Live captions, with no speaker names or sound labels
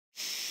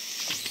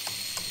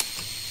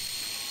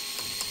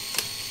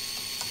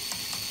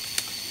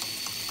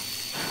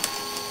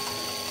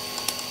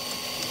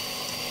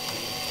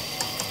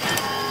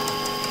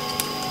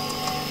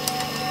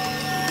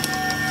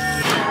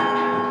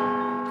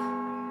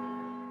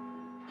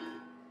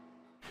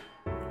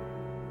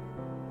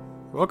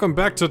Welcome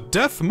back to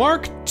Death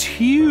Mark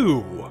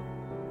 2!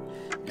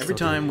 Every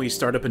time we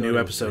start up a new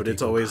episode,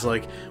 it's always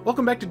like,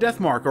 welcome back to Death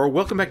Mark, or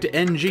welcome back to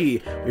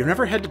NG. We've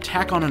never had to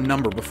tack on a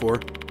number before.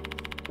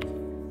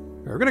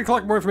 We're gonna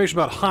collect more information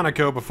about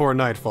Hanako before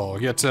nightfall.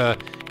 Get a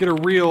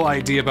real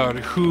idea about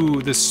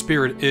who this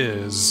spirit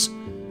is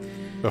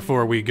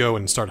before we go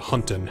and start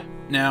hunting.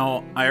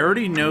 Now, I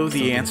already know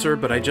the answer,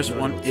 but I just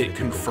want it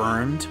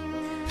confirmed.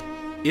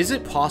 Is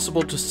it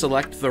possible to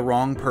select the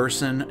wrong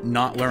person,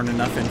 not learn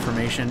enough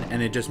information,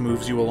 and it just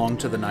moves you along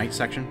to the night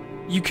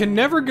section? You can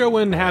never go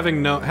in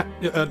having not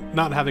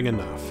having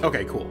enough.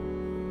 Okay, cool.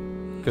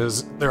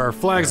 Because there are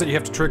flags that you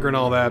have to trigger and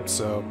all that,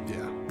 so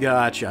yeah.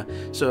 Gotcha.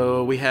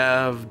 So we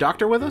have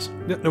Doctor with us?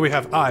 No, we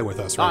have I with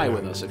us right now. I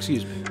with us,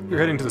 excuse me. You're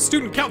heading to the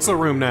student council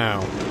room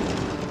now.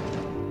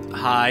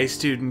 Hi,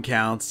 student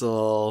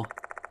council.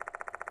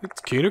 It's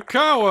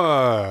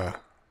Kinukawa.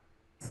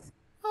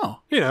 Oh.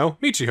 You know,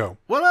 Michiho.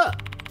 What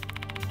up?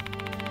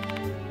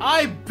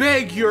 I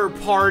beg your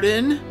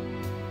pardon.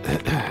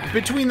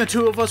 Between the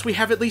two of us, we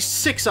have at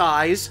least 6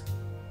 eyes.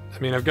 I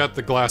mean, I've got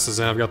the glasses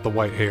and I've got the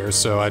white hair,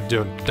 so I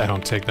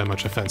don't take that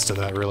much offense to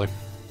that, really.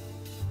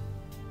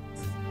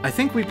 I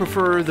think we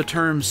prefer the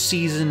term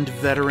seasoned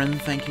veteran,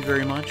 thank you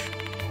very much.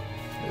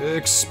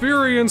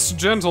 Experienced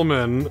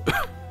gentleman.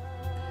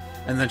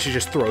 And then she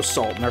just throws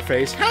salt in our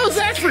face. How's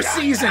that for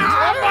seasoned?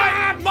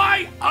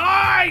 My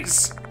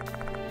eyes!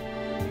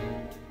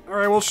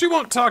 Alright, well, she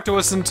won't talk to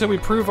us until we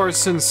prove our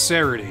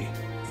sincerity.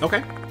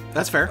 Okay,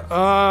 that's fair.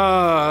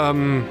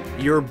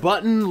 Your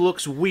button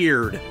looks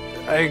weird.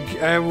 I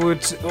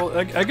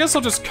guess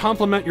I'll just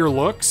compliment your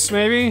looks,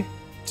 maybe?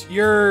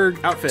 Your...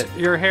 outfit.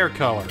 Your hair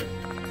color.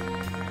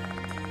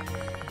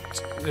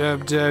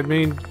 I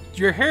mean,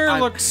 your hair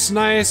looks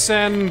nice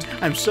and...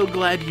 I'm so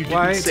glad you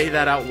didn't say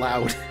that out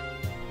loud.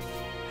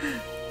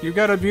 You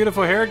got a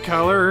beautiful hair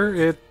color.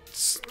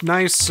 It's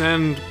nice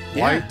and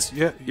white.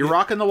 Yeah, you're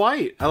rocking the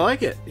white. I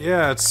like it.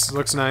 Yeah,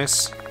 looks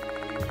nice.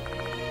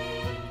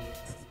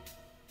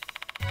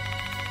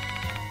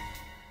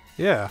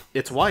 Yeah.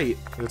 It's white.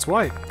 It's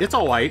white. It's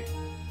all white.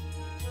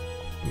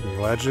 I'm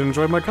glad you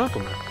enjoyed my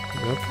compliment.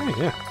 Okay,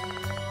 yeah.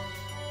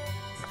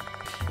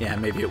 Yeah,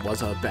 maybe it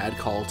was a bad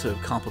call to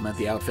compliment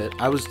the outfit.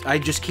 I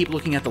just keep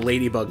looking at the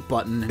ladybug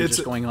button and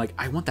just going like,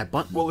 I want that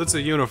button. Well, it's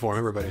a uniform.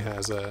 Everybody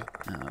has that.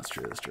 Oh, that's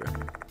true, that's true.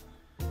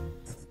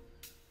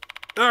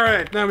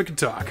 Alright, now we can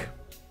talk.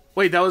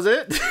 Wait, that was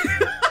it?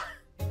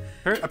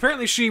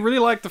 Apparently she really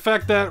liked the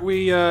fact that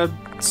we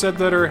said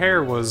that her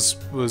hair was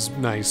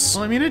nice.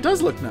 Well, I mean, it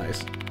does look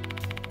nice.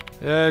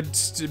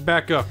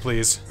 Back up,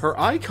 please. Her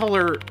eye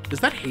color, is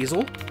that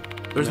hazel?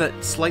 Or is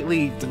that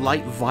slightly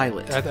light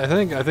violet? I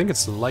think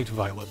it's light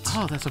violet.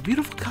 Oh, that's a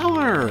beautiful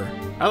color.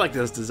 I like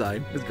this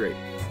design. It's great.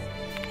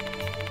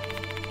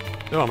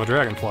 Oh, I'm a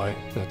dragonfly.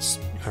 That's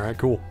alright,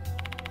 cool.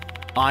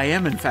 I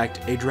am, in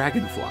fact, a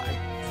dragonfly.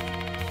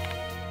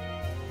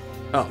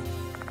 Oh.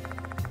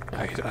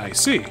 I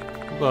see.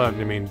 Well, I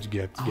mean, you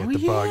get the bug,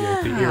 you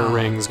get the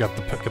earrings, got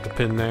the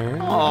pin there.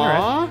 Aww. All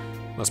right.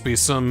 Must be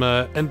some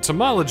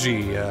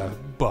entomology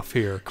buff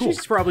here. Cool.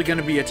 She's probably going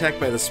to be attacked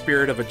by the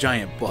spirit of a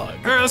giant bug.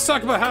 All right, let's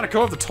talk about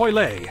Hanako of the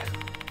toilet.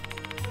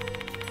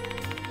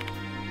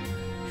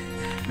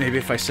 Maybe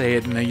if I say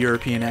it in a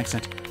European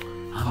accent.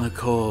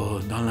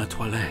 Hanako dans la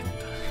toilette.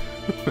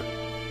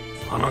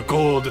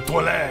 Hanako de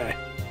toilet.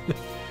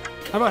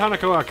 How about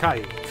Hanako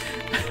Akai?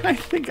 I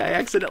think I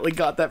accidentally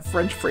got that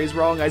French phrase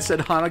wrong. I said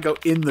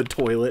Hanako in the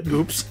toilet.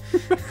 Oops.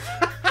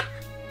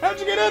 How'd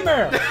you get in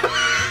there?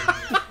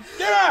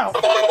 Get out!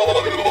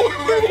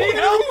 You need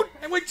help?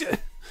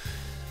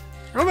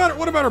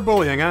 What about her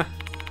bullying, huh?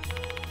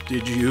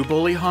 Did you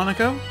bully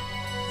Hanako?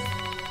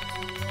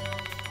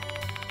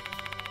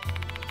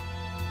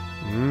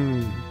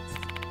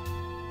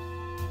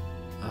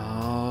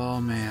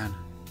 Oh, man.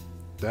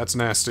 That's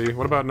nasty.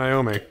 What about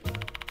Naomi?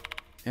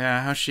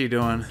 Yeah, how's she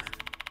doing?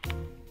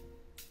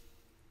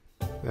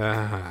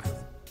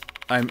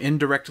 I'm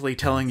indirectly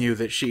telling you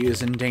that she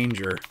is in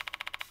danger.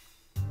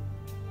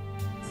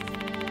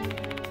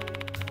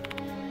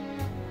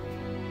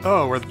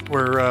 Oh,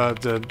 we're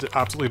the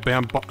absolutely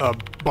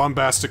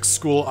bombastic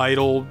school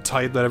idol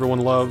type that everyone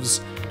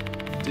loves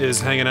is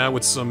hanging out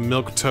with some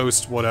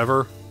milquetoast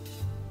whatever.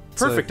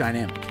 Perfect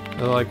dynamic.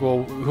 They're like,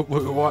 well,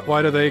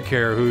 why do they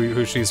care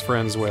who she's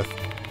friends with?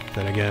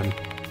 Then again,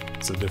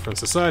 it's a different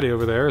society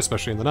over there,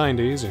 especially in the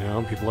 90s, you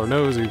know, people are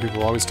nosy,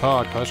 people always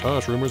talk, hush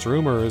hush,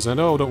 rumors, and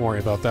oh, don't worry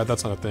about that,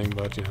 that's not a thing,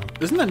 but, you know.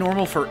 Isn't that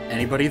normal for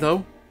anybody,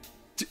 though?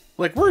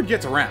 Like, word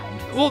gets around.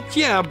 Well,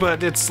 yeah,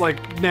 but it's,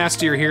 like,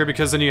 nastier here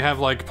because then you have,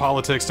 like,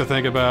 politics to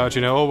think about,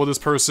 you know, oh, well, this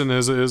person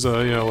is you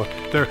know,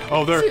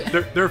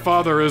 their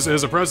father is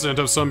a president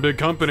of some big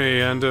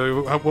company, and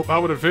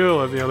how would it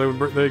feel if, you know,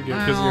 they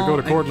because you go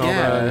to court and all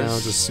that, you know,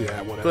 just,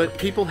 yeah, whatever. But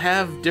people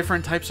have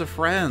different types of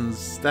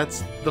friends.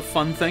 That's the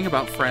fun thing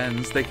about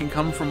friends. They can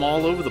come from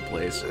all over the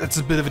place. That's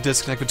a bit of a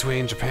disconnect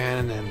between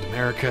Japan and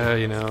America,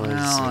 you know,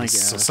 well,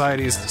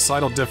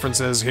 societal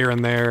differences here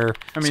and there,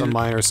 I mean, some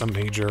minor, some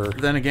major.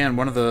 Then again,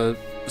 one of the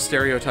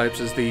stereotypes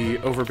as the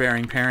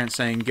overbearing parent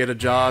saying, get a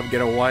job,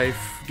 get a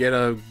wife, get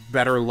a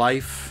better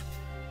life.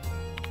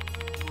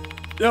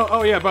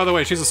 Oh yeah, by the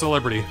way, she's a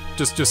celebrity.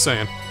 Just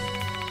saying.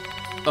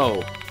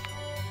 Oh.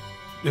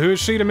 Who is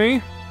she to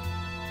me?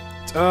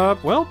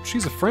 Well,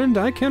 she's a friend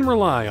I can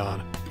rely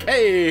on.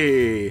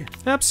 Hey!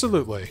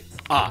 Absolutely.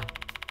 Ah.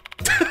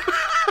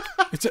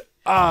 It's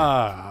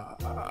I'm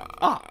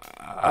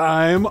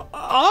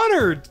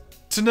honored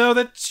to know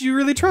that you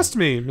really trust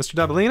me, Mr.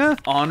 Dabalina.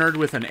 Honored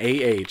with an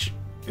AH.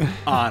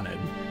 Honored.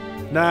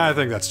 Nah, I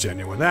think that's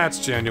genuine. That's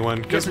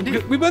genuine. Yes,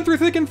 indeed. We've been through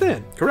thick and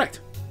thin.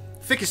 Correct.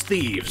 Thick as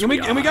thieves. And we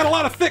got a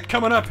lot of thick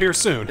coming up here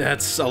soon.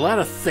 That's a lot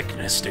of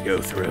thickness to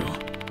go through.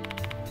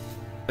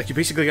 Like, you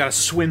basically gotta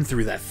swim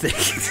through that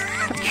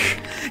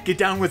thick. Get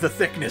down with the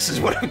thickness is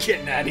what I'm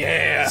getting at,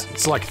 yeah.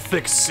 It's like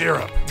thick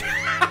syrup.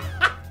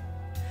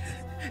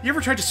 You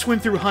ever tried to swim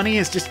through honey?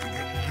 It's just...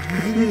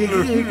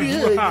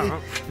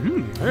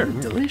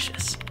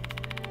 delicious.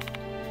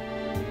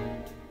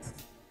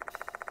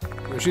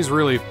 She's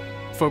really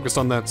focused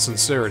on that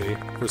sincerity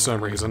for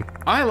some reason.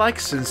 I like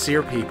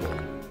sincere people.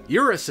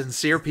 You're a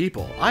sincere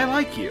people. I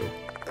like you.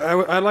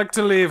 I'd like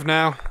to leave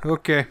now.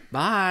 Okay.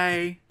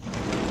 Bye.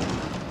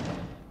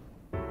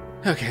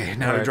 Okay,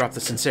 now to Alright. drop the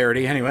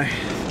sincerity anyway.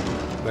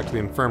 Back to the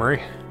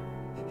infirmary.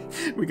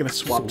 We're gonna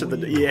swap to the...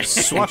 Yeah.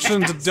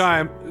 Swapping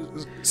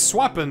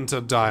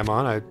to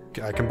Daimon.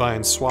 I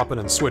combine swapping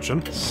and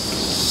switching.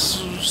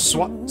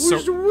 So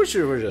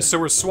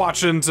we're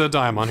swatching to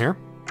Daimon here.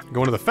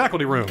 Going to the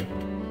faculty room.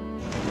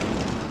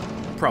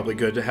 Probably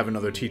good to have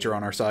another teacher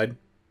on our side.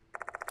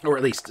 Or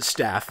at least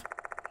staff.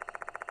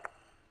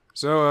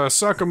 So,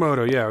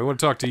 Sakamoto, yeah, we want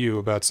to talk to you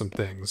about some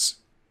things.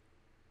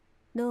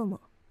 どうも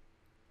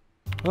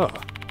Oh.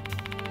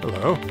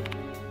 Hello.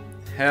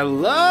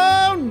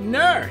 Hello,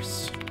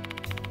 nurse!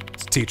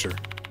 It's a teacher.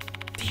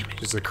 Damn it.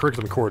 She's the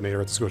curriculum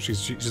coordinator at the school.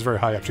 She's very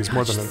high up. She's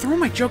more than a... Throw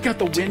my joke out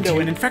the window,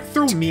 and in fact,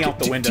 throw me out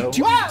the window.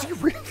 Do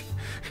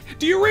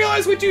you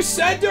realize what you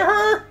said to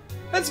her?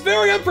 That's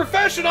very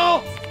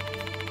unprofessional!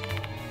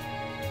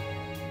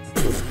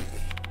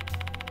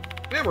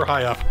 Yeah, we're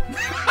high up.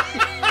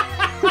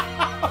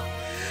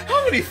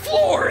 How many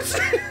floors?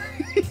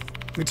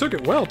 We took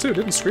it well, too.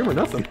 Didn't scream or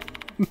nothing.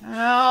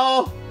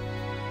 Ow.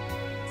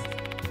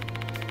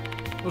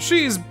 Well,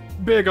 she's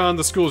big on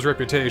the school's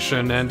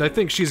reputation, and I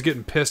think she's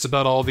getting pissed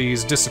about all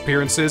these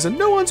disappearances, and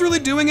no one's really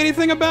doing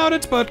anything about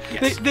it, but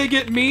Yes. they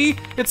get me.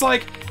 It's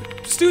like,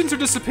 students are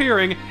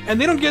disappearing,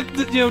 and they don't get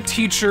the,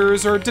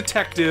 teachers or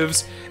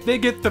detectives. They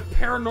get the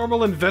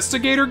paranormal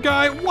investigator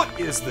guy. What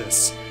is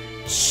this?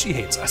 She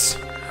hates us.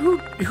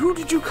 Who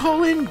did you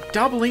call in?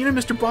 Dabalina?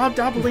 Mr. Bob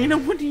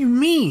Dabalina? What do you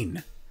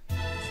mean?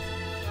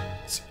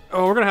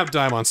 Oh, we're gonna have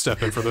Daimon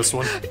step in for this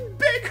one.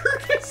 Beg her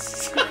to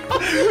stop.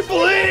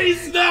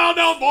 Please, no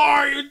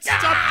more! You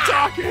stop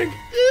talking!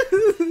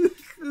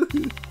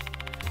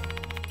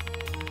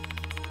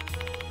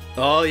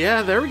 Oh,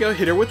 yeah, there we go.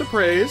 Hit her with the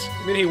praise.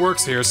 I mean, he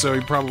works here, so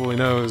he probably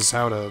knows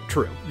how to...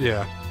 True.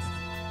 Yeah.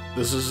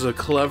 This is a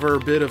clever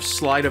bit of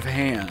sleight of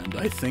hand.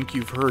 I think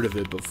you've heard of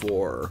it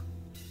before.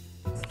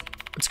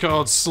 It's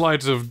called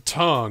sleight of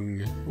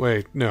tongue.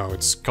 Wait, no,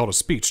 it's called a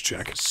speech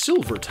check.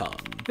 Silver tongue.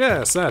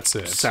 Yes, that's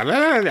it.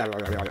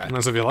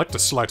 Unless if you like to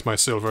slight my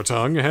silver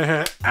tongue.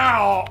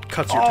 Ow!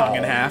 Cuts your tongue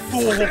in half.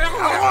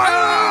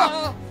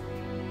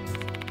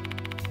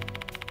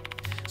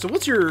 So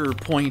what's your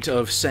point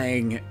of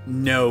saying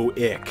no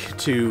ick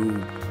to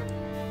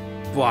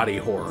body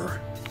horror?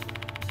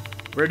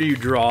 Where do you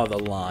draw the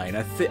line?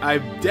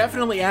 I've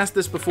definitely asked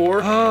this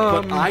before,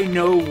 but I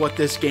know what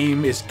this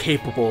game is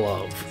capable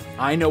of.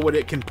 I know what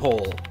it can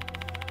pull.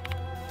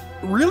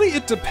 Really,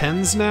 it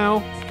depends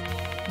now.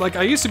 Like,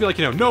 I used to be like,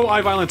 no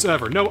eye violence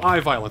ever. No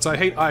eye violence. I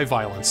hate eye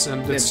violence.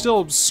 And it's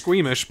still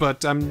squeamish,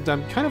 but I'm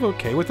kind of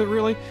okay with it,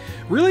 really.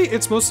 Really,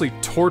 it's mostly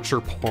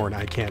torture porn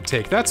I can't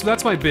take.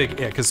 That's my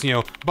big ick, because,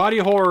 body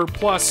horror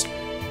plus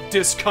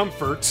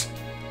discomfort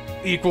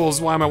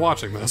equals why am I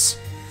watching this?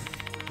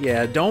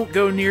 Yeah, don't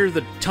go near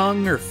the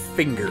tongue or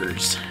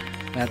fingers.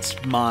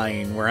 That's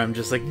mine, where I'm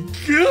just like,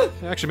 gah!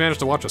 I actually managed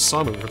to watch a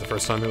Saw movie for the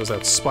first time. It was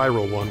that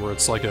Spiral one, where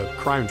it's like a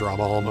crime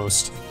drama,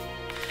 almost.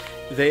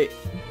 That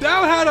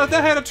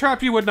had a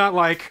trap you would not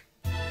like.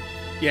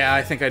 Yeah,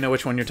 I think I know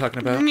which one you're talking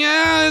about.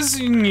 Yes,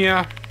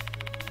 yeah.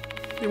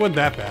 It wasn't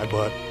that bad,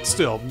 but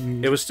still.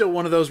 It was still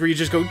one of those where you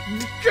just go,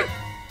 gah!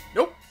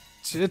 Nope.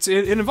 It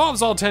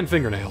involves all 10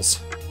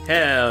 fingernails.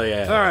 Hell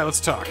yeah. Alright,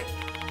 let's talk.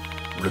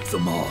 Rip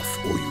them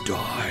off, or you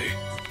die.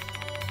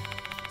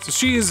 So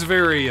she is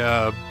very,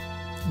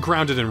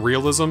 grounded in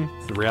realism,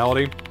 in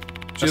reality.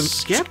 A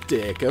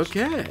skeptic,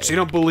 okay. She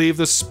don't believe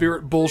the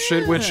spirit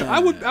bullshit, which I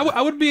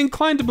would be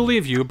inclined to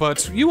believe you,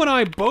 but you and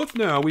I both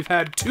know we've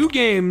had 2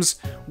 games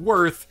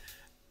worth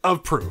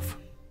of proof.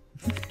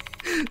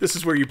 This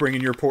is where you bring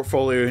in your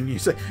portfolio and you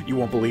say, you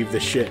won't believe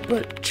this shit,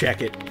 but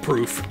check it,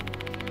 proof.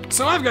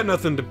 So I've got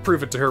nothing to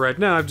prove it to her right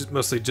now. I've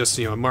mostly just,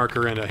 a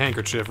marker and a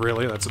handkerchief,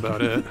 really. That's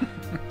about it.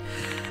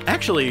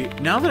 Actually,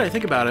 now that I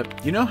think about it,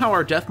 you know how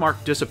our death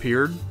mark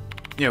disappeared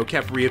you know,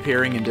 kept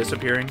reappearing and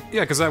disappearing.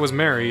 Yeah, because that was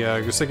Mary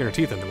sticking her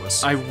teeth into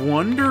us. I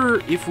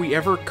wonder if we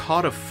ever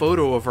caught a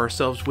photo of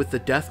ourselves with the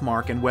death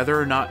mark and whether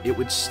or not it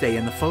would stay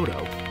in the photo.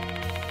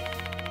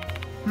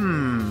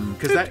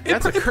 Because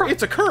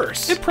it's a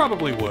curse. It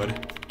probably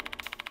would.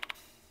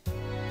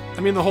 I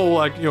mean, the whole,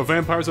 like, you know,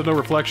 vampires have no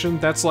reflection,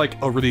 that's,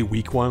 like, a really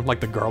weak one,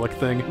 like the garlic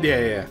thing.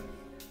 Yeah.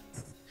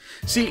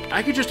 See,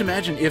 I could just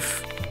imagine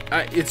if...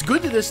 it's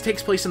good that this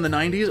takes place in the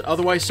 90s,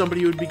 otherwise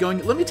somebody would be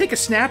going, let me take a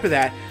snap of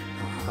that.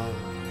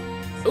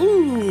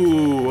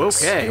 Ooh,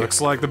 okay. Looks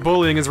like the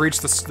bullying has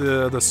reached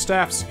the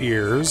staff's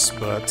ears,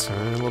 but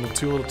a little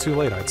too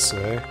late, I'd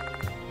say.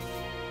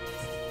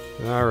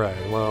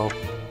 Alright, well...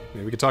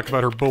 maybe we could talk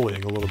about her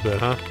bullying a little bit,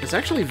 huh? It's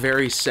actually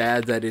very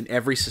sad that in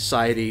every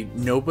society,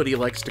 nobody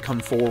likes to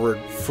come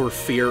forward for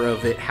fear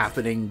of it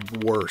happening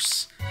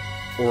worse.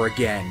 Or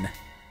again.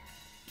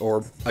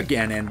 Or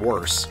again and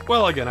worse.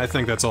 Well, again, I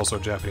think that's also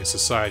Japanese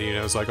society, you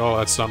know, it's like, oh,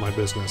 that's not my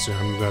business, you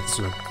know, that's,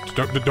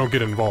 don't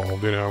get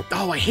involved, you know.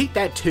 Oh, I hate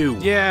that too.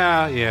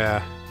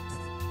 Yeah.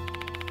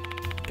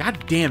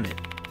 God damn it.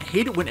 I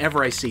hate it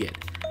whenever I see it.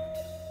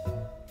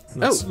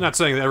 Not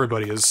saying that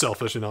everybody is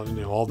selfish and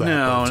you know, all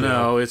that.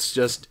 No, it's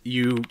just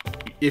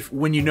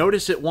when you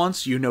notice it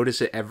once, you notice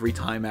it every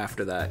time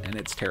after that, and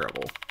it's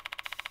terrible.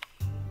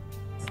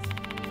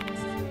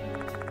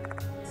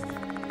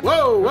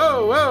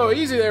 Whoa,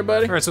 easy there,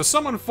 buddy. Alright, so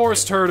someone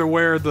forced her to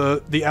wear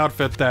the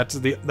outfit that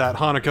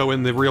Hanako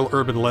in the real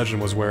urban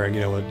legend was wearing, you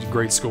know, a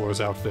grade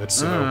schooler's outfit,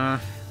 so...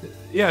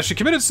 yeah, she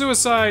committed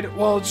suicide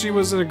while she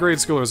was in a grade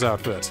schooler's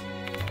outfit.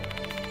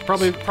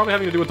 Probably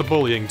having to do with the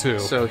bullying, too.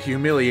 So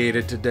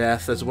humiliated to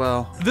death as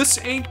well. This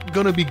ain't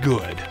gonna be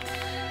good.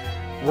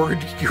 We're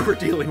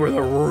dealing with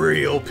a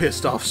real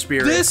pissed off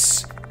spirit.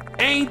 This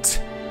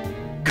ain't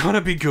gonna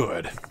be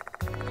good.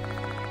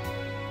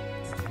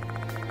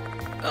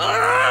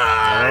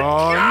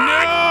 Oh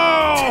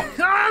no!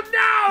 Oh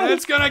no!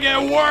 It's gonna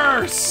get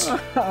worse!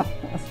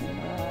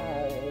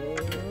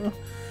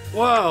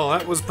 Well,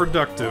 that was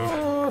productive.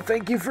 Oh,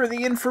 thank you for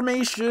the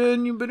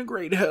information. You've been a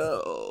great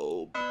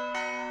help.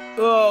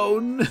 Oh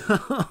no!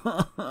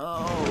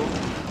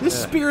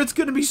 This spirit's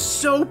gonna be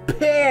so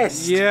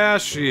pissed! Yeah,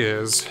 she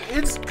is.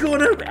 It's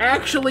gonna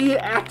actually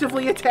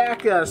actively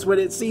attack us when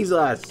it sees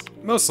us.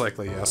 Most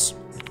likely, yes.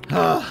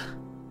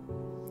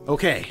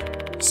 Okay.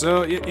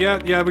 So,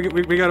 yeah,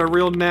 we got a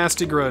real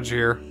nasty grudge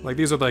here. Like,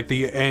 these are like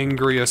the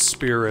angriest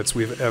spirits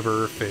we've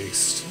ever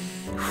faced.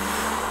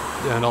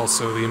 And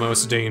also the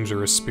most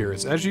dangerous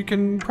spirits, as you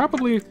can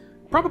probably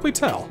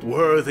tell.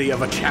 Worthy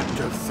of a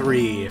chapter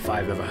 3, if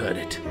I've ever heard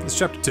it. It's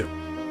chapter 2.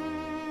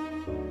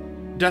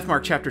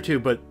 Deathmark chapter 2,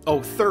 but,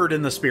 third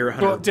in the Spirit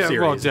Hunter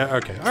series.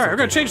 Okay. Alright, we're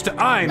gonna change to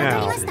I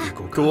now.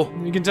 Cool.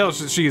 You can tell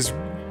she's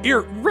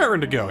raring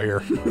to go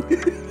here.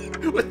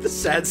 With the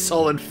sad,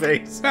 sullen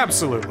face.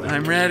 Absolutely.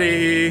 I'm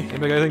ready.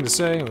 Anybody got anything to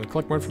say? I'm gonna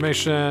collect more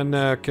information.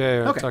 Okay,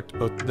 I'll talk to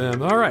both of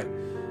them. Alright.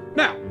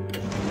 Now,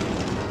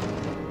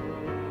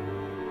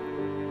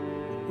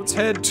 let's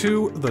head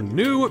to the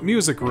new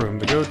music room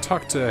to go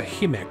talk to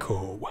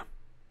Hanako.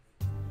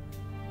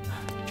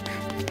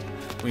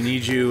 We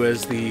need you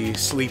as the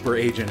sleeper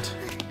agent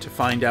to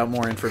find out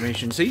more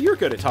information. See, you're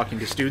good at talking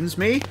to students.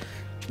 Me?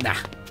 Nah.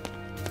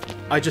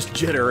 I just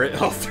jitter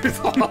it all through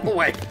the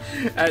hallway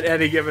at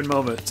any given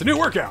moment. It's a new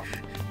workout.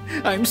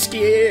 I'm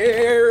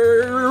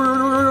scared.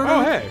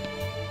 Oh, hey.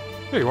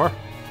 There you are.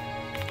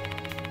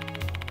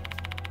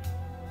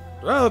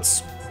 Well,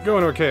 it's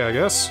going okay, I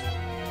guess.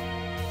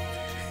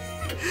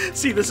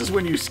 See, this is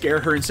when you scare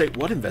her and say,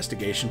 what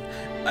investigation?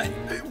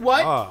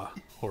 What? Ah,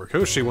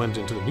 Horikoshi went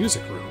into the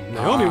music room.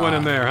 Naomi went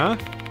in there, huh?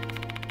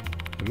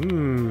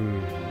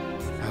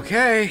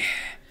 Okay.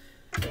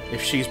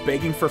 If she's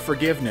begging for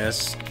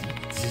forgiveness...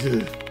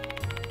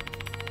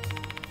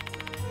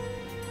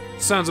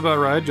 Sounds about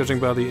right, judging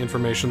by the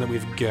information that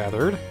we've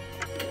gathered.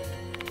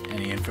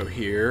 Any info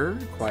here?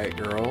 Quiet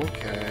girl,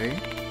 okay.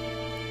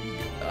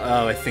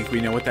 Oh, I think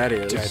we know what that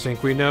is. I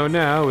think we know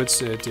now. It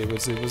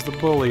was the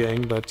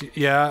bullying, but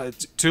yeah,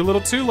 it's too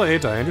little, too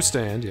late. I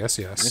understand. Yes.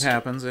 It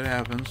happens.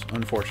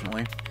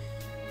 Unfortunately.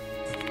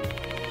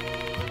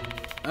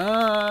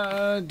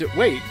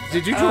 Wait,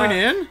 did you join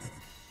in?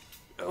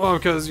 Well,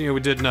 because we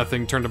did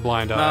nothing, turned a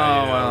blind eye.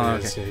 Oh, well,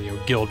 okay.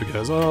 Guilt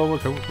because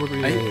look what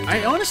we did.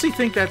 I honestly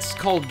think that's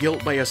called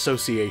guilt by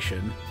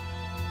association.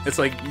 It's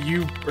like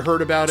you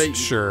heard about it.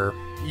 Sure.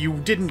 You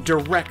didn't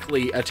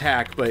directly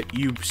attack, but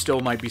you still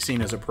might be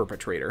seen as a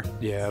perpetrator.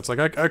 Yeah, it's like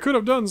I could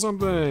have done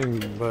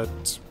something,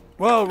 but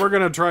well, we're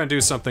gonna try and do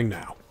something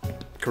now.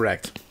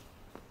 Correct.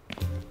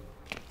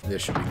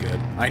 This should be good.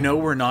 I know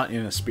we're not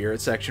in a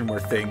spirit section where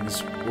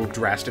things will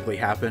drastically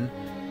happen.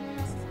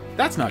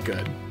 That's not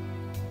good.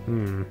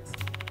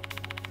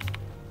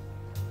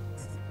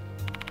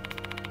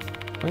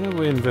 Why don't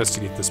we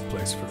investigate this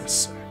place for a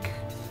sec?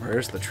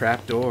 Where's the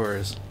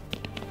trapdoors?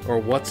 Or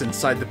what's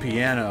inside the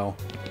piano?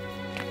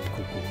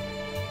 Cool.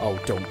 Oh,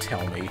 don't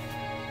tell me.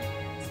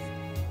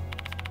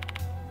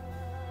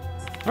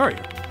 How are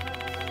you?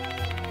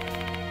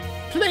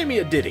 Play me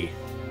a ditty.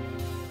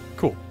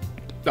 Cool.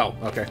 Oh,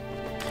 okay.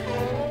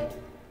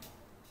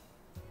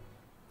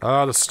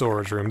 Ah, the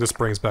storage room. This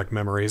brings back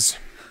memories.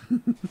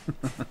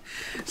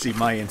 See,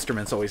 my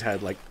instruments always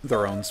had, like,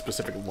 their own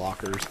specific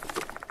lockers.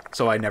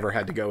 So I never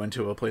had to go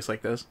into a place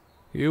like this.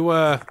 You,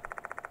 what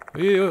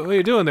are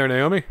you doing there,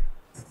 Naomi?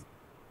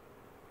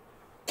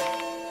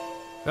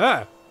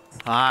 Ah!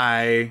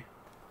 Hi.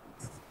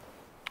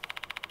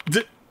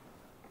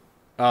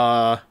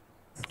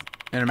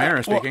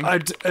 Amara speaking. Well,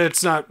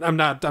 I'm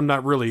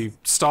not really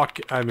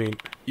I mean...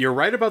 You're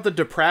right about the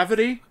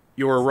depravity.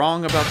 You were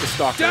wrong about the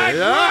stalker.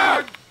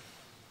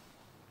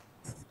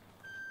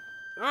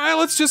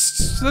 Alright,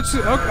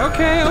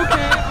 okay,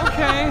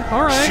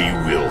 alright. She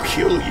will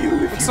kill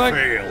you if you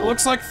fail.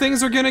 Looks like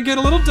things are gonna get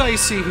a little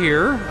dicey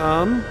here.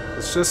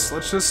 Let's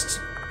just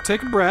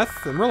take a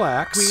breath and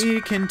relax.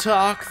 We can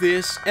talk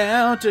this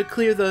out to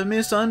clear the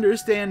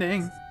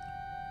misunderstanding.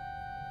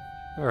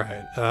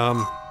 Alright,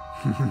 so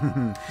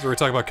we're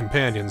talking about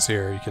companions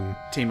here. You can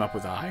team up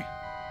with I.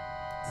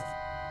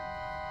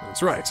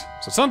 That's right.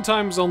 So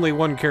sometimes only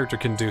one character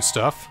can do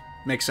stuff.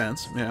 Makes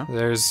sense, yeah.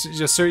 There's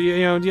just,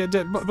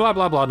 blah,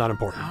 blah, blah, not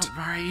important.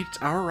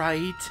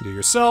 Alright. Do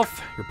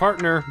yourself, your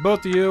partner,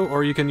 both of you,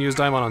 or you can use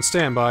Daimon on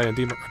standby and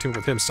team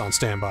with him on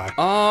standby.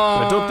 But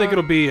I don't think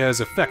it'll be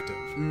as effective.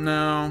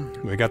 No.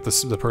 We got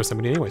the person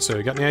we need anyway, so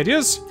you got any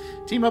ideas?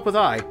 Team up with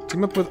I.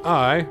 Team up with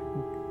I.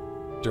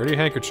 Dirty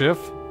handkerchief.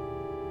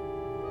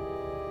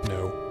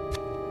 No.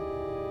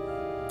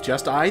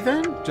 Just I,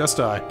 then? Just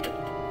I.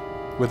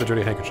 With a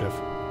dirty handkerchief.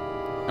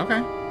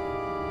 Okay.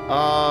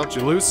 Did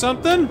you lose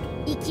something?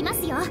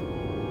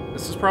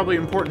 This is probably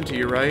important to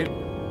you, right?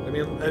 I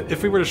mean,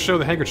 if we were to show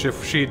the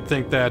handkerchief, she'd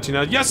think that,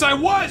 yes, I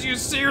was!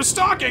 You're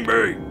stalking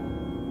me!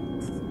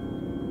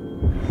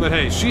 But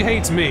hey, she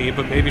hates me,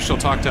 but maybe she'll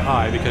talk to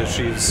I because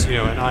she's,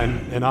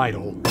 an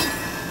idol.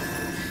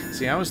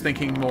 See, I was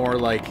thinking more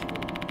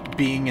like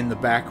being in the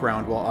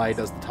background while I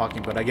does the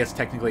talking, but I guess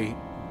technically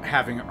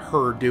having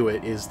her do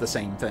it is the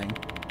same thing.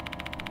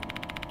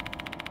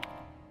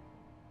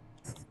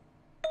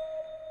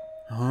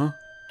 Huh?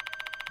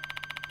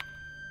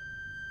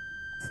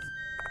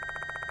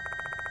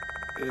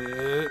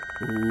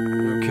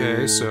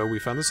 Okay, so we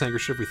found this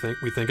handkerchief. We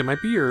think it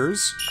might be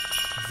yours.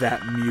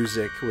 That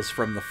music was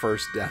from the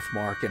first death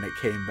mark, and it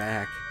came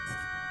back.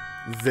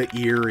 The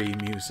eerie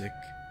music.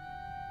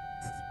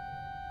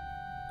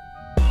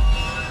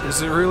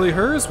 Is it really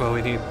hers? Well,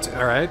 we need to,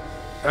 alright.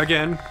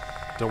 Again,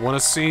 don't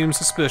want to seem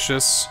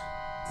suspicious.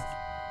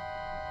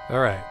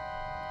 Alright.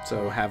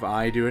 So have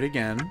I do it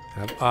again.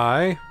 Have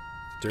I.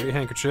 Dirty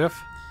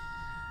handkerchief.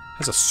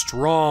 Has a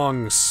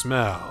strong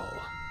smell.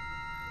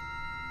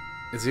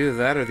 It's either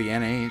that or the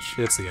NH.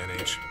 It's the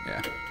NH.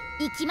 Yeah.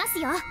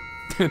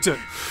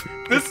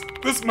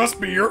 This must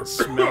be yours.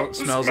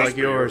 Smells like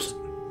yours.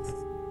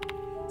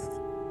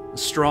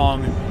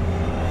 Strong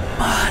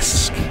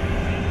musk.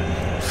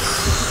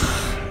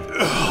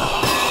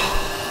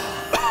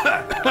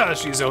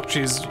 She's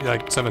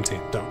like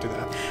 17. Don't do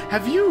that.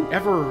 Have you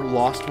ever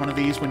lost one of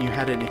these when you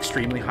had an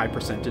extremely high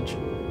percentage?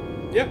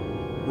 Yeah.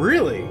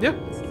 Really? Yeah.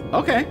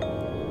 Okay.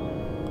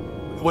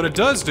 What it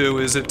does do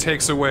is it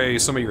takes away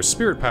some of your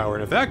spirit power,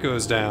 and if that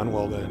goes down,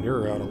 well then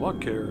you're out of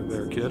luck here,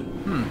 there, kid.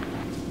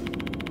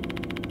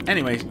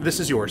 Anyway,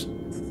 this is yours.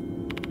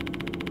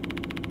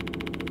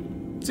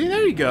 See,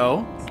 there you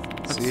go.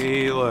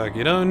 See, look,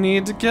 you don't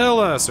need to kill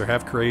us or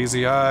have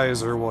crazy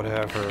eyes or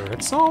whatever.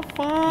 It's all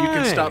fine. You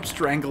can stop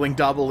strangling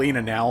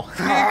Dabalina now. You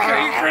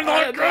can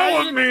let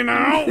go of me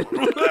now.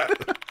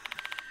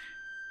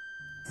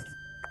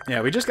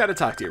 Yeah, we just got to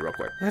talk to you real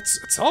quick.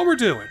 That's all we're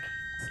doing.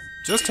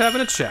 Just having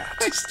a chat.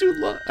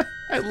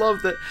 I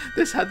love that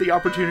this had the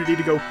opportunity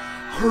to go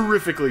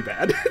horrifically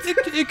bad.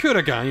 It could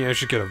have gone,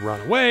 she could have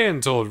run away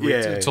and told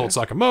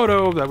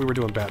Sakamoto that we were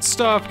doing bad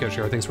stuff because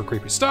she thinks we're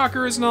creepy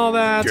stalkers and all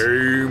that.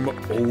 Game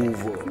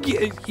over.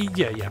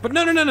 Yeah. But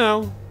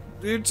no.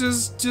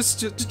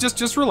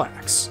 Just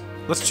relax.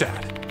 Let's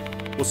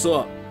chat. What's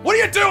up? What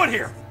are you doing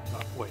here?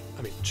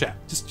 Chat.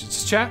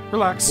 Just chat.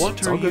 Relax.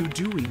 What are you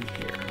doing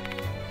here?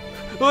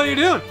 What are you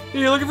doing? Are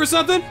you looking for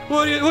something?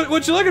 What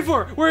you looking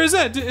for? Where is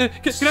that? Can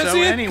I see it?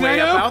 So anyway,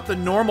 about the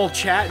normal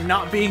chat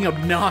not being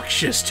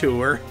obnoxious to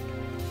her.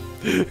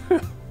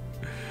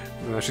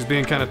 She's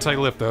being kind of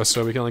tight-lipped though,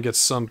 so we can only get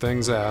some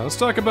things out. Let's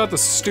talk about the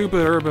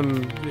stupid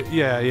urban...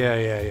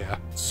 Yeah.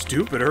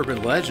 Stupid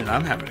urban legend.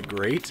 I'm having a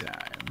great time.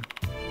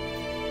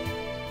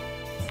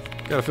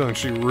 Got a feeling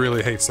she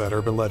really hates that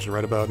urban legend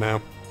right about now.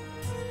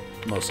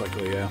 Most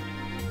likely, yeah.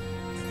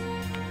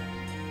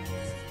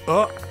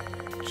 Oh!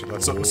 She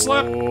let something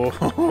slip.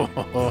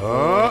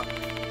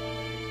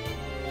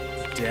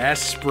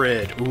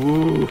 Desperate.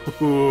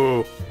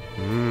 Ooh.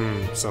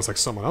 Sounds like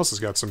someone else has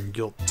got some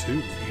guilt too.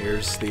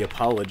 Here's the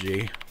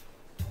apology.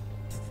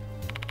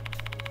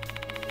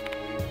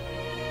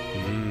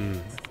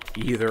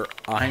 Either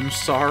I'm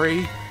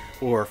sorry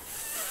or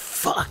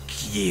fuck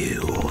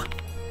you.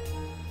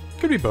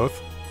 Could be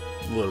both.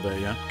 A little bit,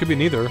 yeah. Could be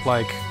neither.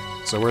 Like,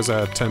 so where's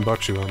that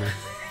 $10 you owe me?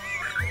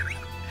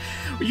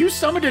 You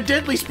summoned a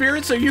deadly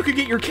spirit so you could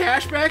get your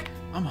cash back?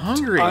 I'm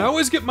hungry. I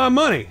always get my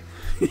money.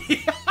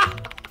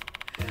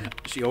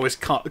 She always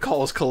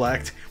calls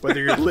collect,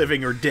 whether you're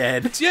living or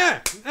dead.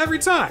 Yeah, every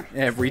time.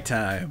 Every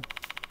time.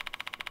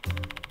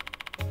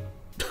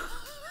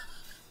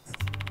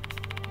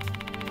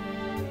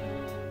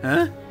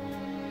 Huh?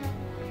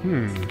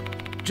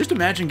 Just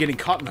imagine getting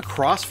caught in the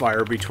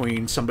crossfire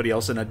between somebody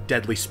else and a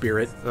deadly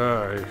spirit.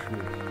 Uh-oh.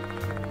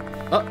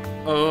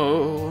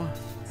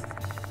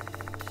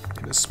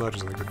 And the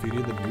smudges and the graffiti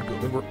in the new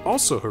building were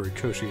also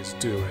Horikoshi's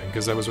doing,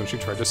 because that was when she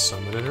tried to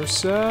summon it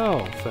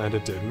herself, and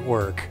it didn't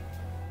work.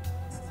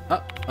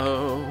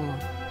 Uh-oh.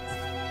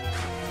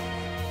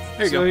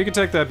 There you go. So you can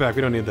take that back.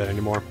 We don't need that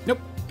anymore. Nope.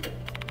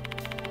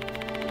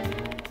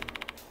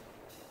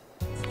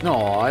 No,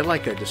 I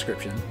like that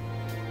description.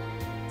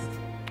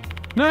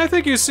 No, I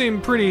think you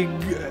seem pretty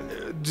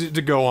good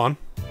to go on.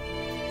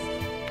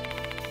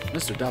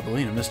 Mr.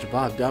 Dabalina, Mr.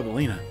 Bob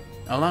Dabalina,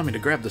 allow me to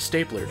grab the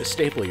stapler to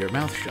staple your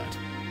mouth shut.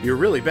 You're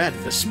really bad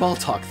at the small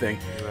talk thing.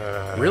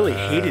 Really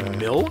hated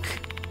milk?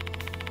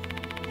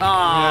 Oh,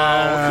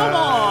 come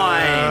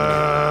on!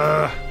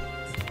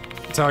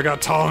 That's how I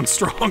got tall and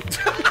strong.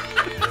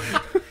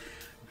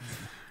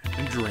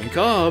 Drink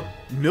up.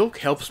 Milk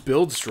helps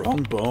build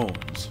strong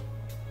bones.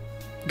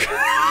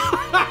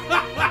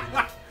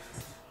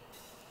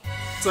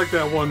 It's like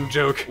that one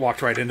joke.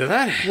 Walked right into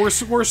that.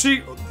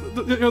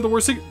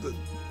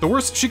 The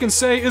worst she can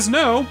say is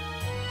no,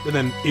 and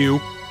then ew.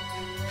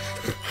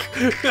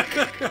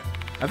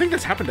 I think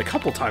that's happened a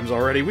couple times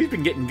already. We've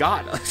been getting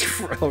got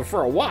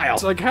for a while.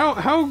 It's like, how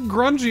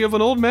grungy of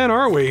an old man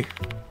are we?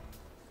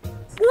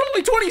 We're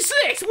only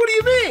 26! What do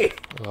you mean?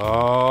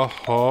 Oh,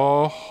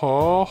 ho,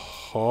 ho,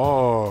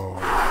 ho.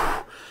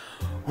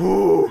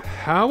 Ooh.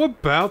 How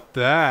about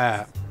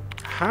that?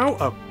 How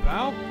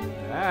about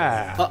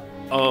that?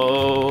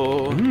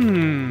 Oh.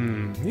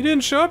 He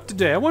didn't show up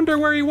today. I wonder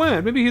where he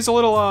went. Maybe he's a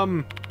little,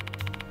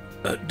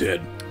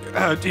 Dead.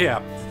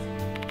 Yeah.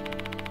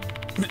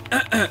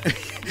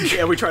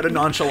 Yeah, we try to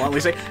nonchalantly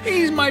say,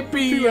 he might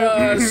be,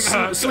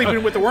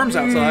 sleeping with the worms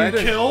outside.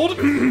 Killed?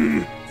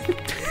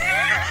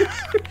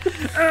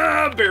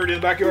 Buried in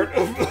the backyard.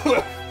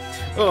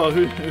 Oh,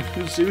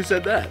 who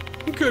said that?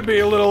 Could be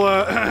a little,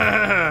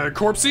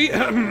 corpsey.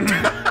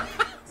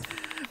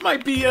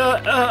 Might be,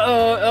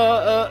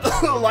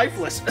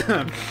 lifeless.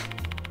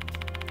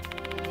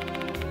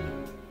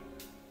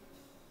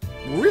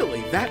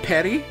 Really? That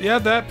petty? Yeah,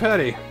 that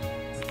petty.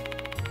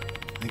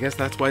 I guess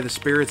that's why the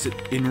spirit's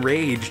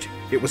enraged.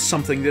 It was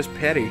something this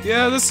petty.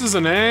 Yeah, this is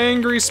an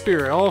angry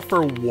spirit. All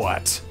for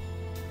what?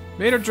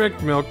 Made her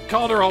drink milk,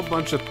 called her a whole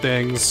bunch of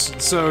things,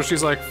 so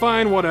she's like,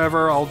 fine,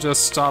 whatever, I'll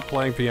just stop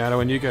playing piano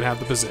and you can have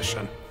the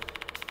position.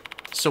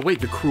 So wait,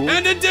 the cruelty...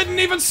 And it didn't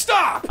even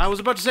stop! I was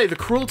about to say, the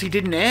cruelty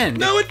didn't end.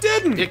 No, it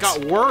didn't! It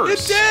got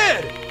worse. It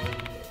did!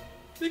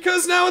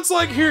 Because now it's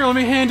like, here, let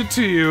me hand it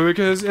to you,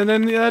 and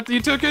then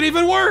you took it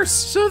even worse!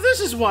 So this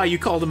is why you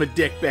called him a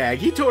dickbag.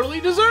 He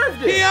totally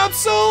deserved it! He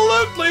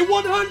absolutely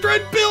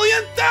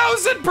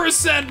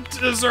 100,000,000,000%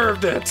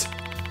 deserved it!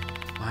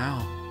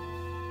 Wow.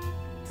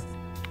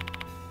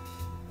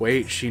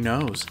 Wait, she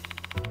knows.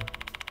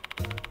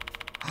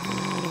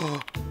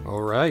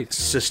 Alright.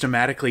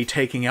 Systematically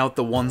taking out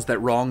the ones that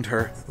wronged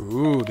her.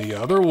 Ooh, the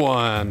other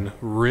one.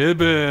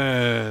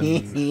 Ribbon.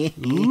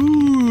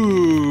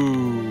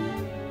 Ooh.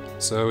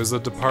 So is the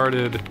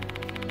departed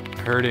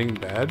hurting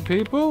bad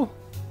people?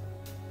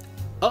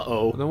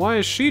 Uh-oh. Then why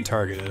is she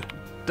targeted?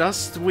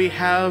 Does we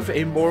have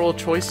a moral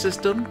choice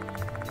system?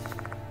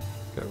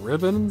 Got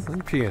ribbon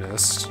and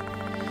pianist.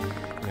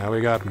 Now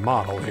we got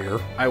model here.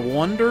 I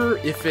wonder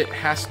if it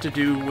has to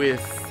do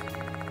with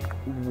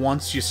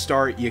once you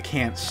start, you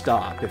can't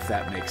stop, if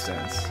that makes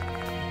sense.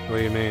 What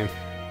do you mean?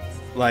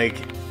 Like,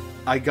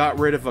 I got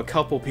rid of a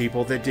couple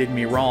people that did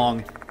me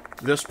wrong.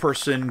 This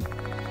person,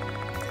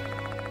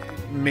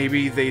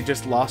 maybe they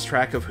just lost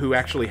track of who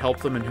actually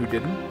helped them and who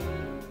didn't?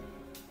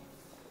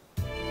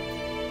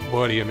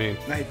 What do you mean?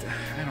 I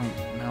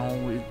don't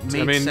know.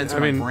 It made sense in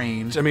my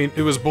brain. I mean,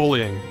 it was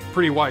bullying.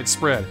 Pretty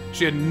widespread.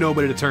 She had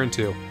nobody to turn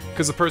to.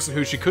 Because the person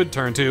who she could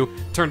turn to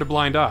turned a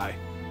blind eye.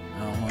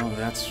 Oh, well,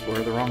 that's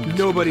where the wrong...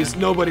 Nobody's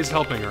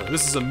helping her.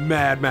 This is a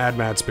mad, mad,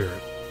 mad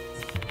spirit.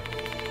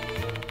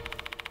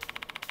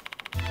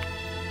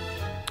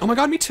 Oh my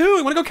god, me too!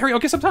 I wanna go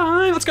karaoke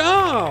sometime! Let's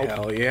go!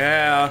 Hell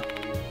yeah!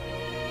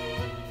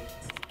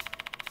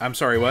 I'm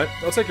sorry, what?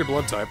 I'll take your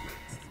blood type.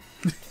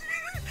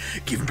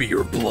 Give me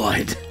your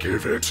blood.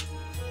 Give it.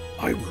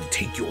 I will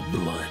take your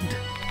blood.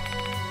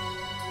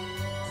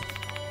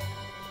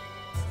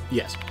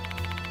 Yes.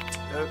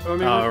 I mean,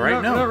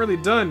 we're not really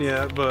done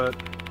yet, but...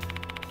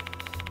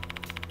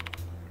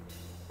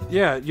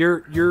 Yeah,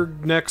 you're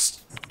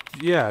next...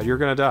 Yeah, you're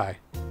gonna die.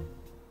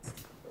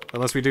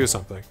 Unless we do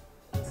something.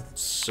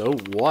 So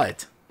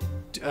what?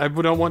 I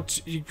don't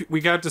want...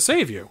 We got to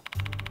save you.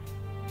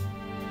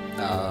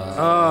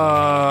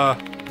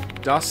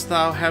 Dost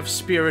thou have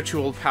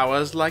spiritual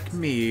powers like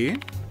me?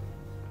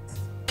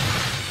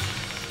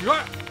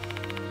 What?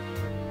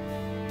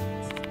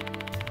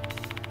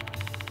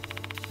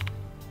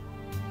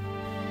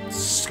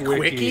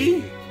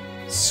 Squicky?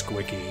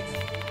 Squicky.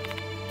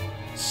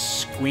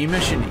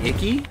 Squeamish and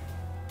icky?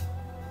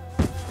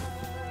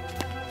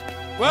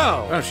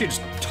 Well, Oh, she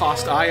just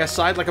tossed I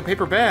aside like a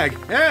paper bag.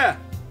 Yeah!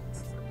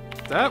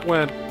 that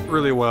went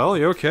really well.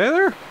 You okay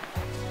there?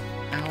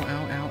 Ow, ow,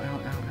 ow,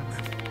 ow, ow,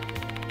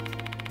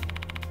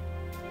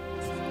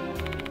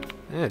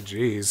 ow. Eh,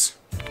 jeez.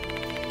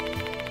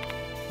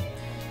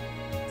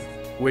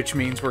 Which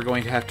means we're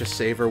going to have to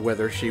save her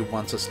whether she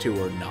wants us to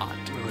or not.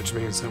 Which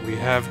means that we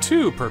have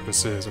two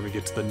purposes when we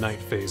get to the night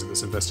phase of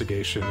this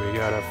investigation. We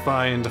gotta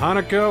find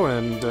Hanako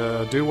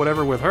and do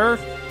whatever with her,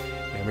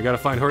 and we gotta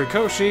find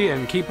Horikoshi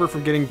and keep her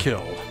from getting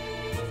killed.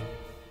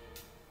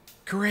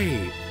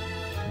 Great.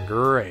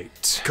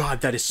 Great.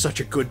 God, that is such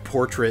a good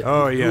portrait.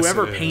 Oh, yes,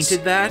 Whoever it is.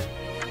 painted that,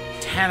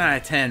 10 out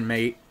of 10,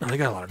 mate. Oh, they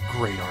got a lot of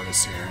great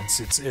artists here.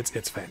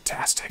 It's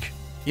fantastic.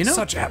 You know,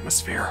 Such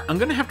atmosphere. I'm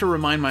gonna have to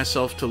remind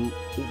myself to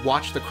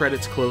watch the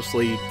credits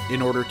closely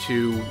in order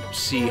to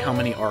see how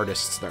many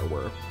artists there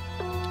were.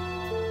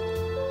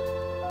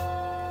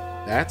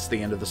 That's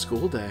the end of the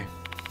school day.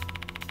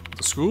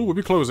 The school will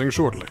be closing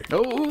shortly.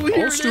 Oh,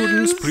 here All it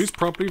students, is. please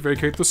promptly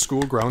vacate the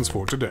school grounds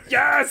for today.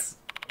 Yes!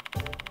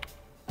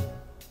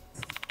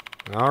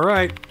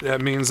 Alright, that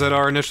means that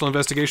our initial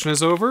investigation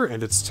is over,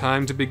 and it's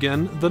time to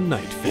begin the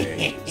night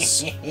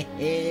phase.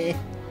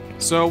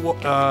 So,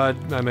 I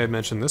may have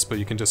mentioned this, but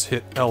you can just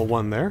hit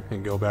L1 there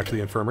and go back to the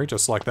infirmary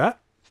just like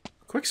that.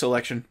 Quick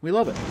selection. We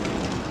love it.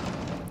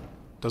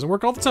 Doesn't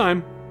work all the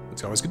time.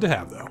 It's always good to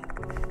have, though.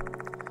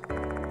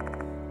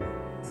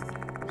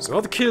 So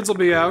all the kids will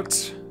be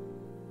out.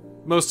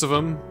 Most of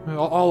them.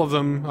 All of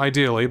them,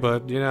 ideally,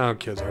 but you know how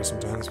kids are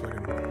sometimes.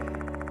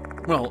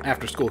 Fucking... Well,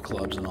 after school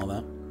clubs and all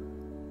that.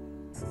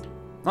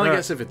 Well, I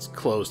guess if it's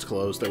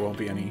closed, there won't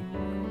be any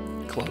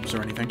clubs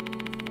or anything.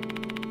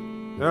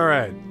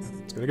 Alright.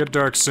 It's gonna get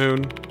dark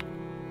soon.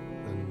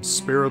 And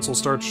spirits will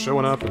start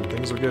showing up and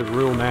things will get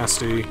real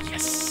nasty.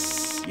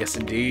 Yes! Yes,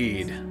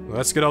 indeed.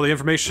 Let's get all the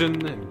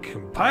information and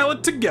compile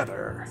it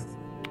together.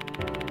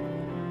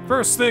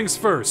 First things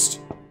first.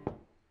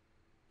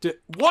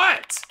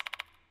 What?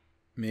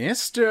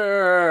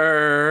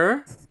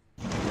 Mister...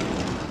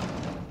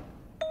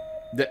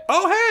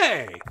 Oh,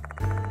 hey!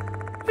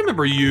 I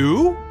remember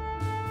you.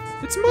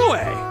 It's Moe.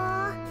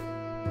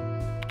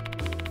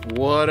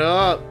 What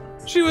up?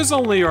 She was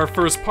only our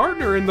first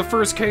partner in the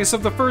first case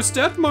of the first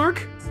death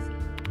mark.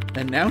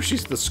 And now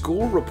she's the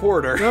school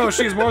reporter. No,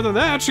 she's more than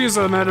that. She's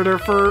an editor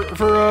for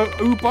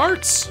Oop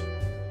Arts.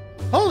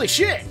 Holy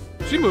shit!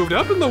 She moved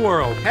up in the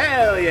world.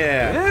 Hell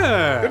yeah!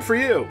 Yeah. Good for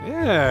you.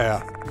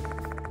 Yeah.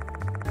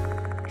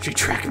 She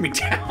tracked me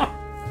down.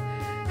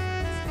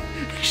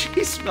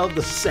 She smelled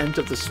the scent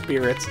of the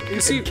spirits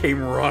and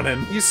came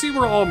running. You see,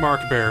 we're all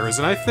mark bearers,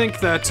 and I think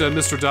that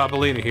Mr.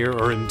 Dabalina here,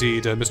 or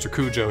indeed Mr.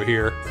 Cujo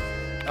here,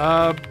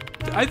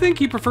 I think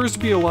he prefers to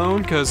be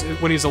alone, because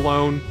when he's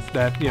alone,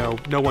 that, you know,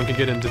 no one can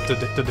get into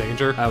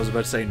danger. I was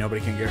about to say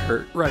nobody can get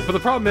hurt. Right, but the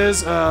problem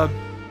is, the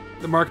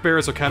mark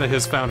bearers are kind of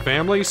his found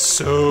family,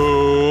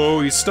 so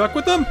he's stuck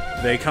with them.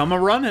 They come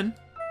a-running.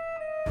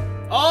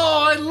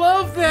 Oh, I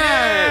love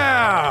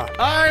that!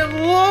 Yeah! I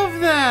love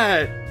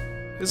that!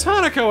 Is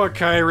Hanako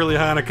a really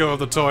Hanako of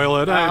the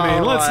toilet? I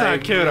mean, let's my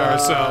not kid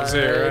ourselves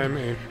here, I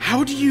mean...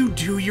 How do you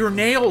do your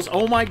nails?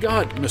 Oh my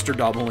god. Mr.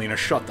 Dabalina,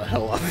 shut the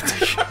hell up.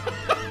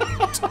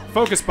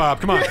 Focus, Bob,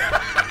 come on.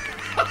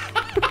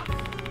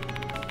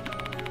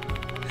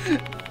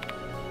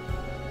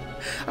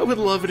 I would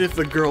love it if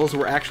the girls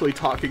were actually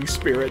talking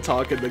spirit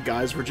talk and the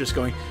guys were just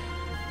going,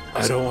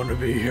 I don't want to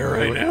be here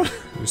right now.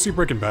 You see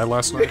Breaking Bad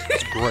last night?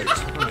 It's great.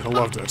 I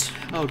loved it.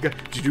 Oh god,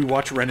 did you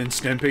watch Ren and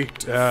Stimpy?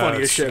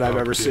 Funniest shit I've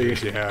ever seen.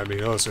 Yeah, I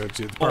mean, listen,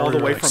 All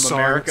the way from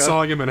America?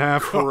 Sawing him in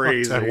half.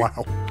 Crazy.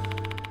 Wow.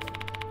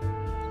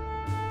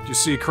 Did you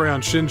see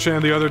Crayon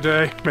Shin-Chan the other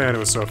day? Man, it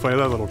was so funny.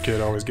 That little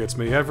kid always gets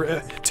me.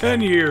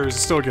 10 years,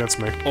 still gets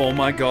me. Oh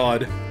my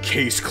god,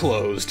 case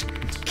closed.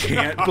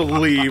 Can't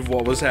believe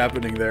what was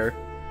happening there.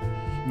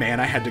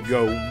 Man, I had to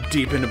go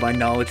deep into my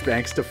knowledge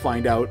banks to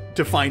find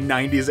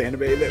 90s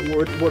anime that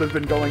would have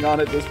been going on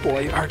at this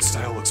point. The art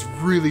style looks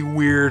really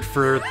weird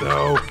for it,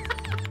 though.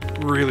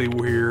 Really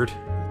weird.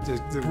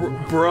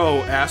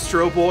 Bro,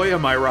 Astro Boy,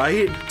 am I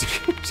right?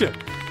 The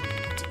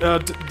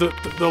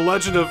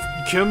Legend of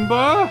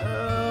Kimba?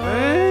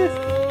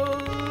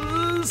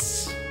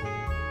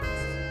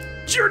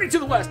 Journey to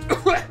the West! Give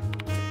it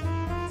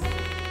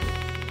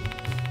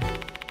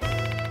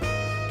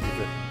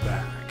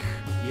back.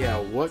 Yeah,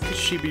 what could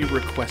she be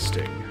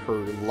requesting? Her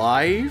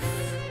life?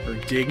 Her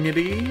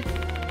dignity?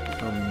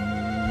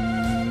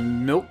 Her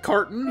milk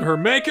carton? Her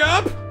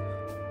makeup?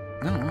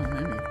 No,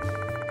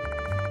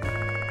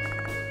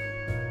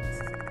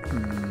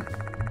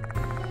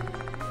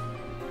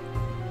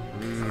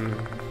 maybe.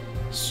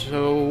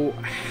 So,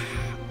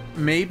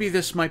 maybe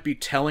this might be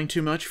telling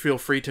too much. Feel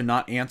free to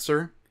not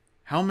answer.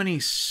 How many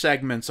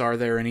segments are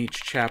there in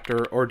each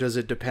chapter, or does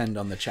it depend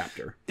on the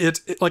chapter? It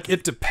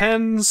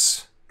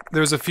depends.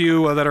 There's a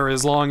few that are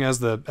as long as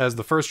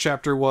the first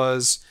chapter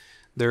was.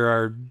 There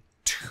are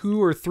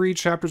 2 or 3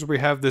 chapters where we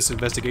have this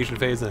investigation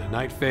phase and a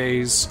night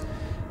phase,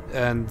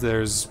 and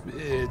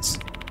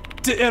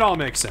it all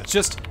makes sense.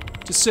 Just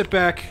sit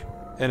back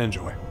and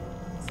enjoy.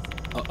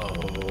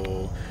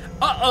 Uh-oh.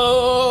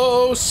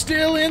 Uh-oh!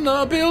 Still in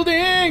the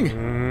building!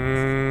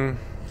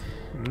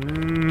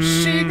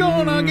 She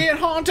gonna get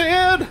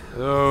haunted!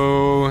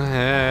 Oh,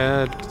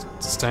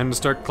 it's time to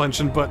start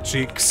clenching butt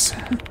cheeks.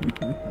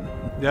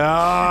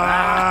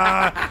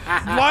 Why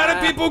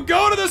do people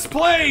go to this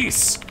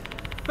place?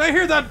 I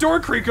hear that door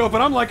creak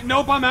open, I'm like,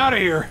 nope, I'm out of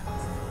here.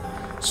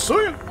 See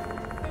ya.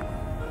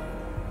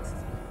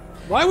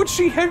 Why would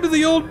she head to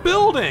the old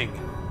building?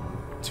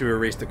 To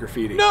erase the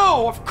graffiti.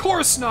 No, of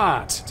course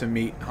not! To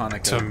meet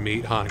Hanako. To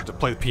meet Hanako. To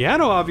play the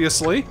piano,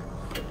 obviously.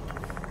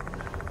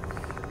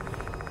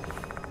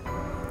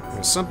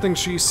 There's something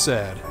she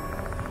said.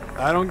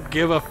 I don't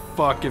give a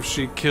fuck if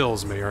she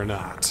kills me or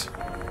not.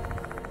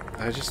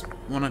 I just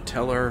want to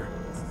tell her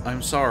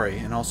I'm sorry,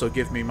 and also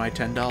give me my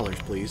 $10,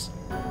 please.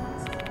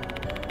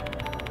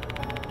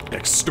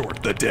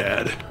 Extort the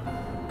dead.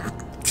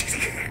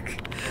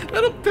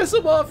 That'll piss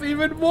him off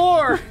even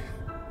more!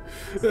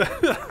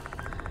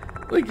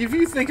 Like, if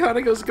you think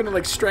Hanako's gonna,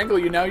 like, strangle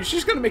you now,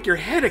 she's gonna make your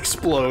head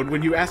explode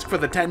when you ask for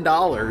the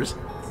 $10.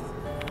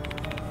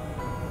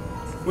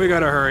 We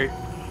gotta hurry.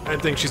 I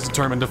think she's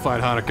determined to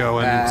fight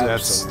Hanako, and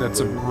that's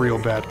a real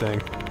bad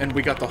thing. And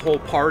we got the whole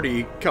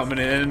party coming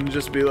in and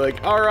just be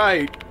like,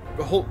 alright,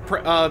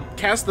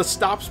 cast the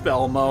stop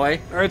spell, Moe.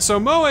 Alright, so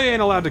Moe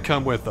ain't allowed to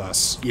come with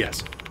us.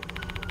 Yes.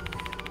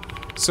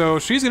 So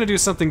she's gonna do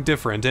something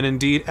different, and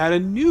indeed add a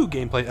new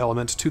gameplay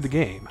element to the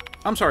game.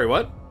 I'm sorry,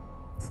 what?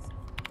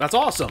 That's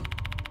awesome!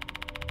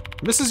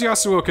 Mrs.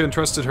 Yasuoka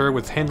entrusted her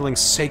with handling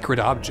sacred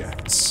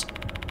objects.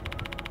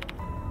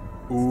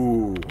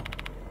 Ooh.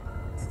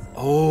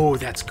 Oh,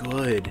 that's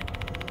good.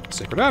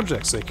 Sacred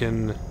objects,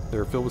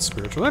 they're filled with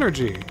spiritual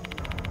energy.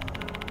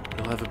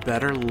 You'll have a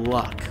better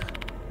luck.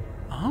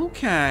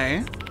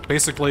 Okay.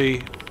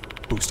 Basically,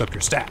 boost up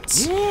your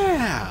stats.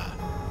 Yeah!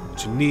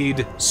 But you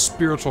need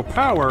spiritual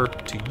power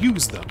to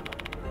use them.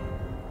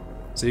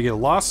 So you get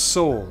lost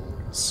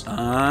souls.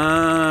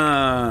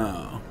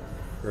 Oh.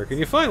 Where can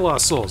you find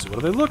lost souls? What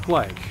do they look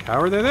like?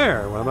 How are they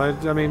there?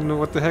 I mean,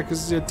 what the heck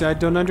is it? I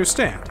don't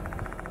understand.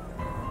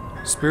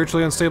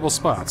 Spiritually unstable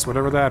spots,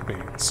 whatever that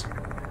means.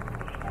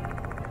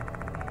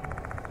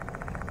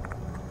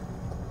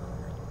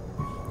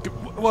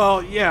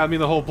 Well, yeah, I mean,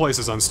 the whole place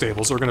is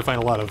unstable, so we're gonna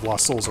find a lot of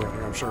lost souls around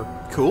here, I'm sure.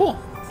 Cool.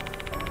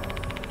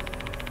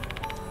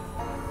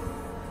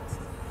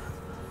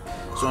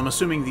 So I'm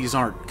assuming these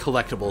aren't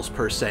collectibles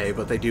per se,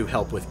 but they do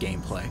help with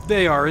gameplay.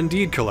 They are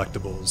indeed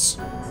collectibles.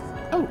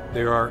 Oh.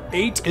 There are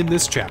 8 in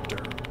this chapter.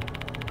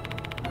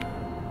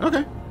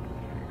 Okay.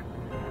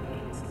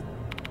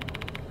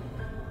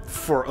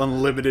 For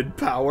unlimited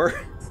power.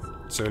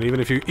 So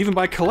even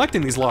by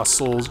collecting these lost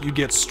souls, you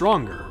get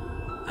stronger.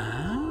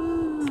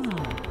 Oh.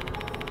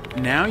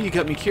 Now you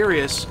got me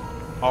curious.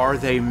 Are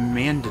they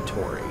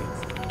mandatory?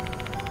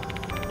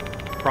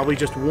 Probably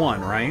just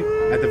one, right?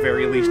 At the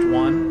very least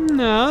one?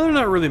 No, they're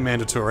not really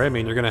mandatory. I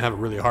mean, you're gonna have a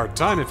really hard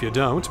time if you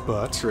don't,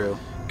 but... True.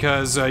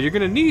 Because you're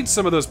gonna need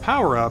some of those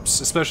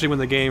power-ups, especially when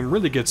the game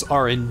really gets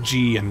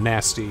RNG and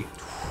nasty.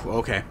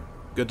 Okay.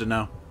 Good to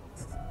know.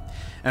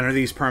 And are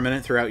these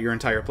permanent throughout your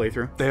entire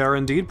playthrough? They are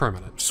indeed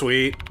permanent.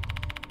 Sweet.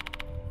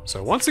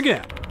 So once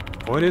again,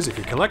 the point is, if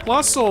you collect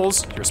lost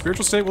souls, your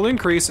spiritual state will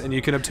increase, and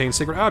you can obtain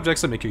sacred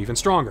objects that make you even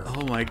stronger.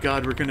 Oh my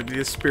god, we're gonna be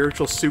a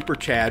spiritual super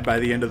Chad by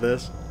the end of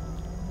this.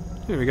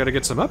 Yeah, we gotta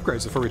get some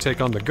upgrades before we take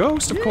on the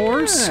ghost, of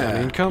course. I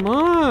mean, come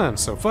on.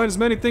 So fight as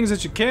many things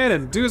as you can,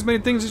 and do as many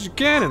things as you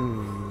can,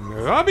 and...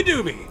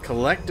 Hobby-dooby!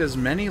 Collect as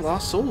many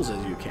lost souls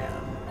as you can.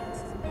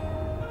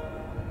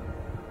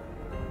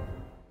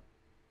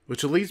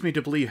 Which leads me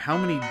to believe how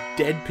many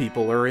dead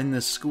people are in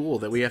this school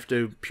that we have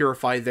to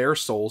purify their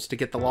souls to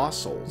get the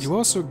lost souls. You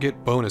also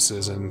get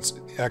bonuses and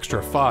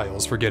extra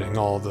files for getting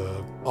all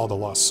the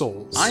lost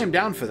souls. I am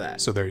down for that.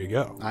 So there you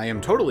go. I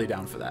am totally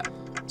down for that.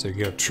 So you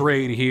get a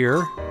trade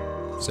here.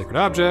 Sacred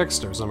objects,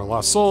 there's some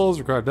lost souls,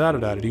 required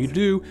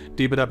da-da-da-da-dee-doo,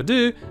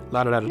 dee-ba-da-ba-doo,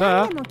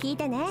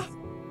 la-da-da-da-da.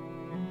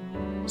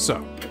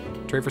 So,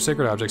 trade for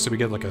sacred objects, so we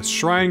get like a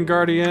Shrine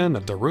Guardian,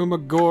 a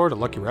Daruma Gourd, a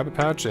Lucky Rabbit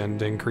Pouch,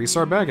 and increase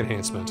our bag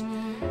enhancement.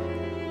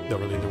 Don't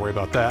really need to worry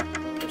about that.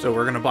 So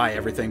we're gonna buy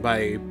everything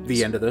by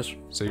the end of this.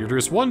 So you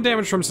reduce 1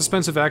 damage from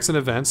suspensive acts and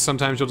events.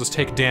 Sometimes you'll just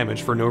take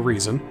damage for no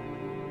reason.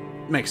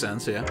 Makes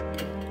sense, yeah.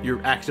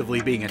 You're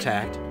actively being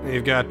attacked. And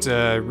you've got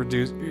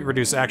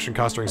reduce action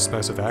cost during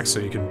suspensive acts,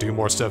 so you can do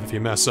more stuff if you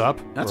mess up.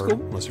 That's cool.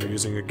 Unless you're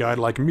using a guide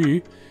like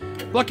me.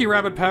 Lucky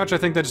Rabbit Pouch, I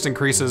think that just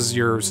increases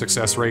your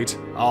success rate.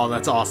 Oh,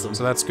 that's awesome.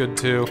 So that's good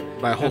too.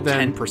 By a whole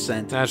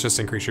 10%. That's just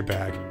increase your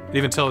bag. It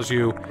even tells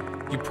you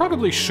you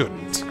probably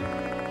shouldn't.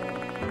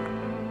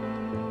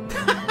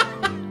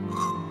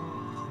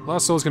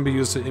 Lost souls can be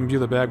used to imbue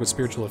the bag with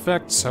spiritual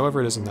effects.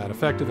 However, it isn't that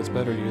effective. It's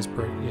better to use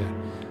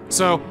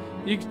So,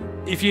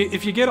 if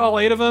you get all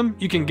 8 of them,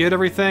 you can get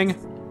everything.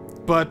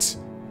 But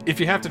if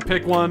you have to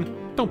pick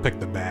one, don't pick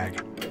the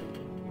bag.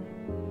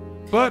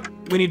 But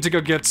we need to go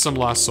get some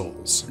lost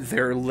souls.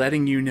 They're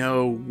letting you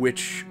know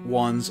which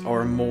ones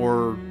are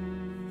more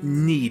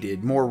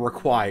needed, more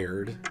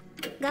required.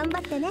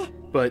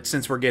 But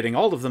since we're getting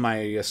all of them, I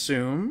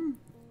assume...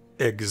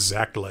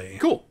 Exactly.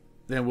 Cool.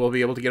 then we'll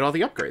be able to get all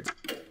the upgrades.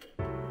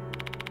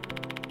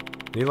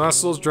 Any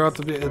last souls drop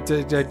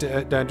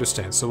the... I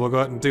understand, so we'll go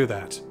out and do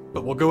that.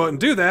 But we'll go out and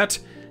do that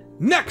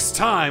next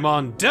time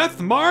on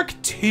Deathmark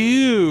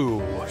 2!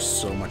 We're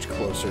so much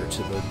closer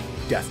to the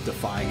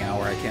death-defying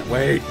hour, I can't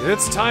wait.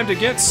 It's time to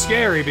get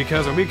scary,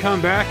 because when we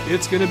come back,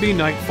 it's gonna be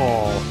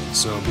nightfall.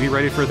 So be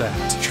ready for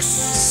that.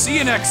 See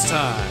you next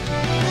time!